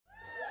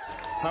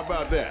How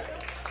about that?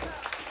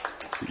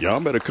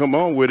 Y'all better come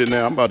on with it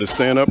now. I'm about to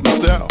stand up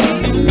and shout.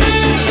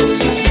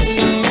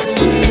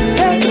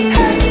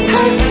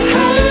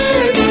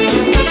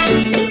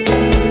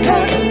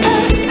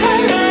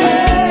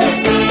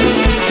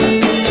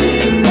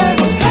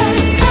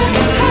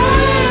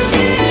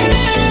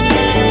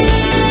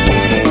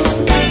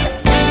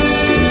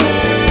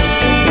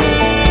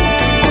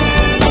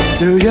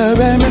 Do you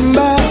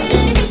remember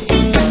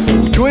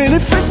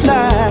 25th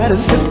night of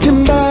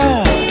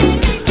September?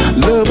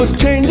 Love was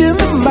changing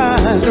the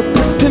minds of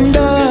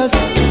pretenders,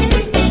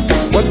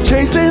 while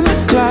chasing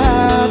the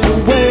clouds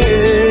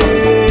away.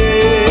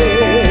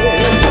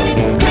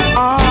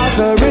 Hearts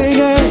are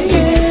ringing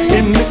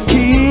in the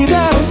key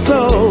that our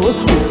soul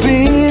was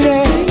singing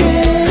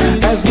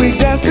as we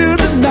dance through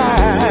the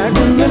night.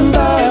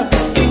 Remember,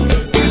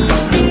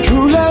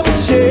 true love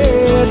is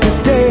shared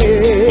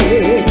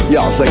today.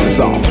 Y'all sing the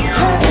song.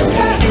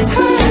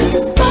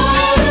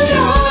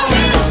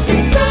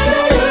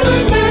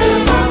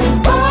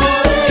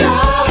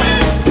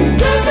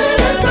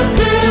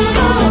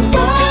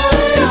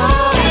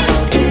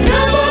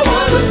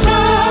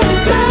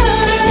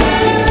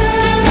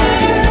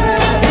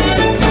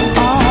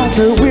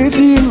 With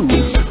you,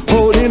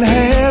 holding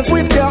hands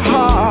with your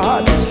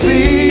heart,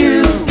 see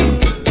you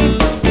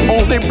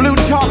on the blue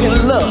chalk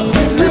and love.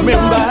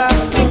 Remember,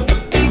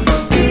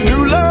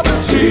 new love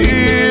is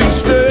here to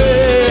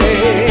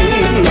stay.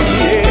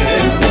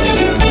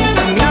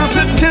 And now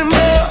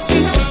September,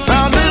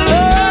 found the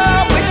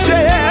love we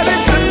shared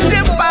in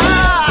September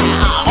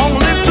on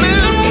the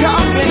blue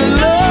chalk and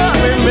love.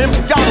 Remember,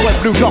 y'all know what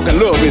blue chalk and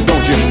love is,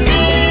 don't you?